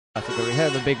Category here,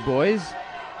 the big boys,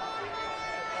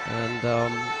 and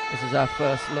this is our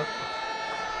first look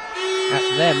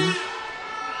at them,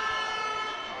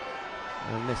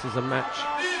 and this is a match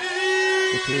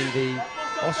between the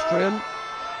Austrian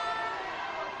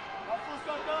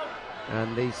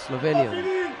and the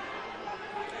Slovenian.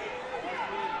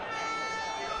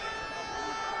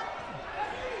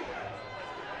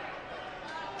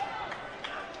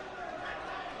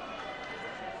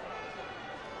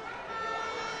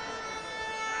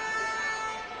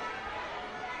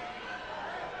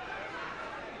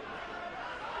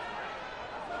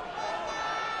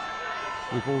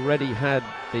 We've already had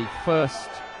the first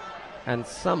and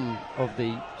some of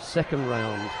the second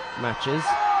round matches.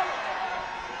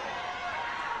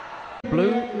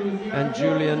 Blue and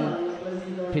Julian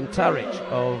Pintaric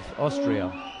of Austria.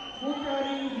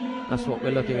 That's what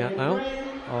we're looking at now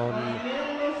on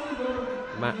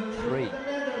mat 3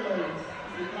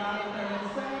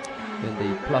 in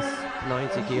the plus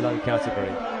 90 kilo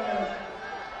category.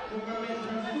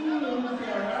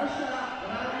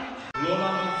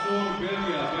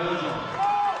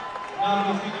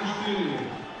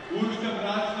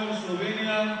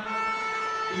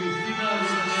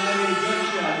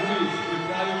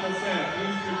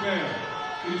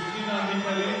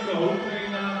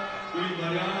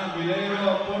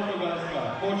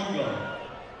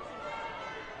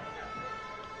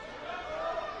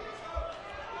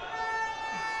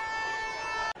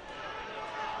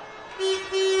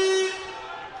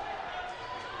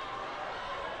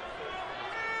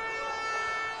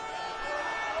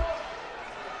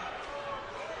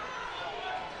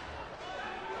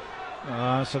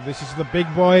 So this is the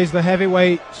big boys, the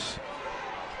heavyweights,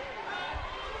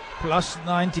 plus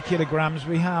 90 kilograms.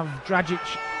 We have Dragic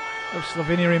of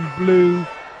Slovenia in blue,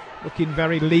 looking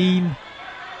very lean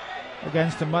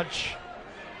against a much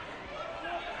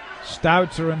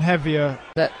stouter and heavier.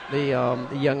 That the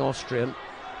young Austrian.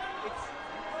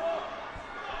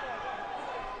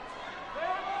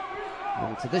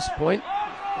 And to this point,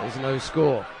 there's no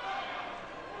score.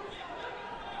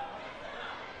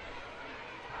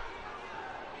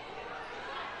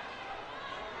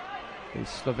 The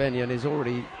Slovenian is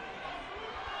already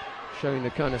showing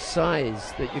the kind of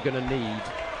size that you're going to need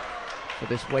for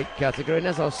this weight category. And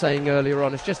as I was saying earlier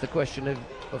on, it's just a question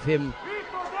of him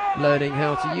learning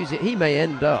how to use it. He may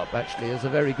end up actually as a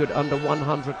very good under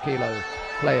 100 kilo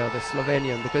player, the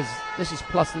Slovenian, because this is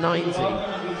plus 90.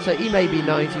 So he may be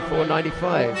 94,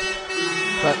 95.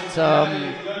 But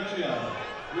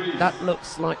that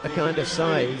looks like the kind of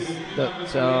size that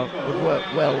would work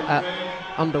well at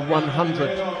under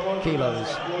 100 kilos.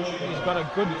 He's got a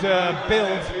good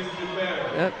build.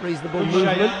 Yeah, reasonable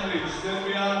movement.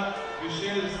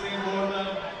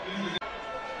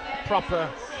 Proper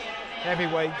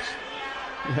heavyweights.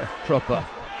 Yeah, proper.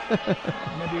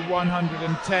 Maybe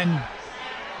 110,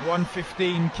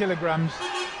 115 kilograms.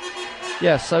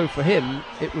 Yeah, so for him,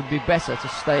 it would be better to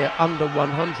stay at under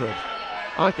 100.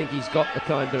 I think he's got the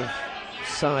kind of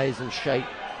size and shape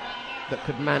that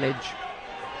could manage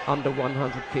under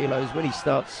 100 kilos when he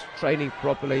starts training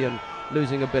properly and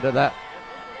losing a bit of that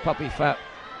puppy fat.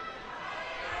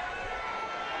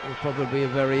 Will probably be a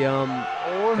very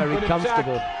very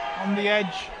comfortable on the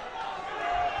edge.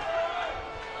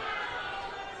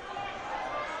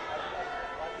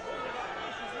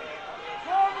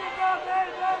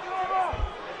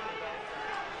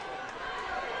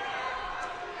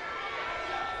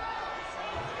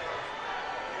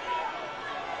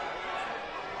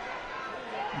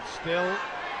 Still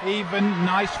even,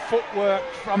 nice footwork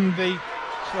from the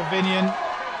Slovenian,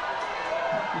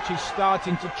 which is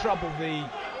starting to trouble the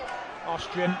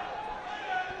Austrian.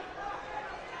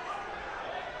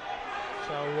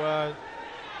 So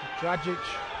Dragic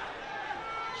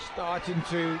starting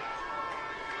to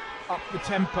up the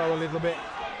tempo a little bit.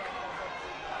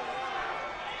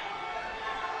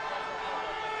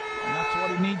 And that's what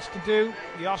he needs to do.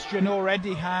 The Austrian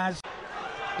already has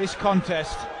this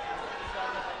contest.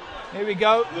 Here we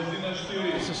go.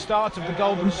 It's the start of the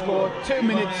golden score. 2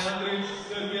 minutes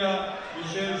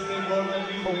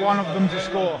for one of them to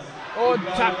score. Odd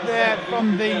tap there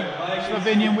from the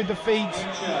Slovenian with the feet.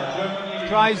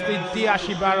 Tries the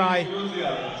Diashibarai.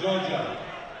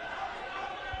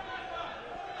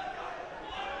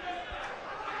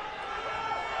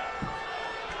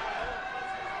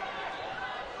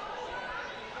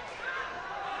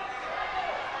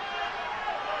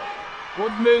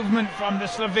 Good movement from the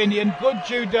Slovenian, good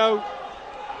judo,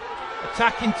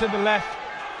 attacking to the left,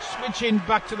 switching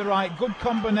back to the right, good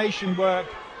combination work,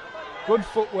 good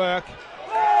footwork.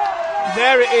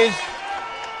 There it is,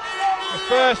 the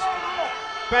first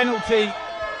penalty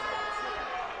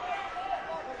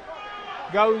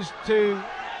goes to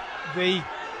the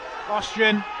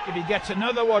Austrian. If he gets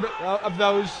another one of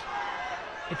those,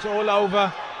 it's all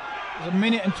over. There's a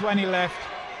minute and 20 left.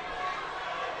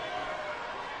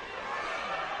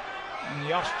 And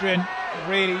the Austrian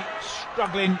really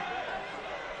struggling.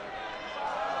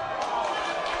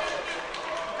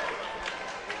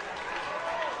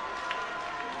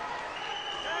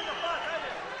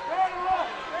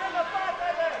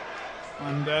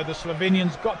 And the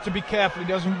Slovenian's got to be careful he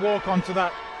doesn't walk onto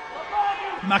that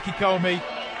Makikomi,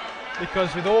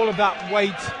 because with all of that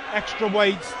weight, extra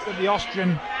weight that the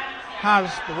Austrian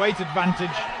has, the weight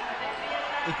advantage,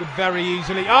 he could very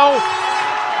easily... Oh!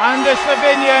 And the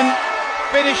Slovenian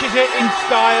finishes it in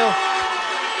style.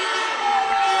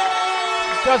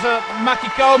 Does a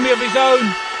Makikomi of his own.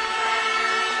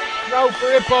 Throw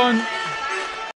for Ippon.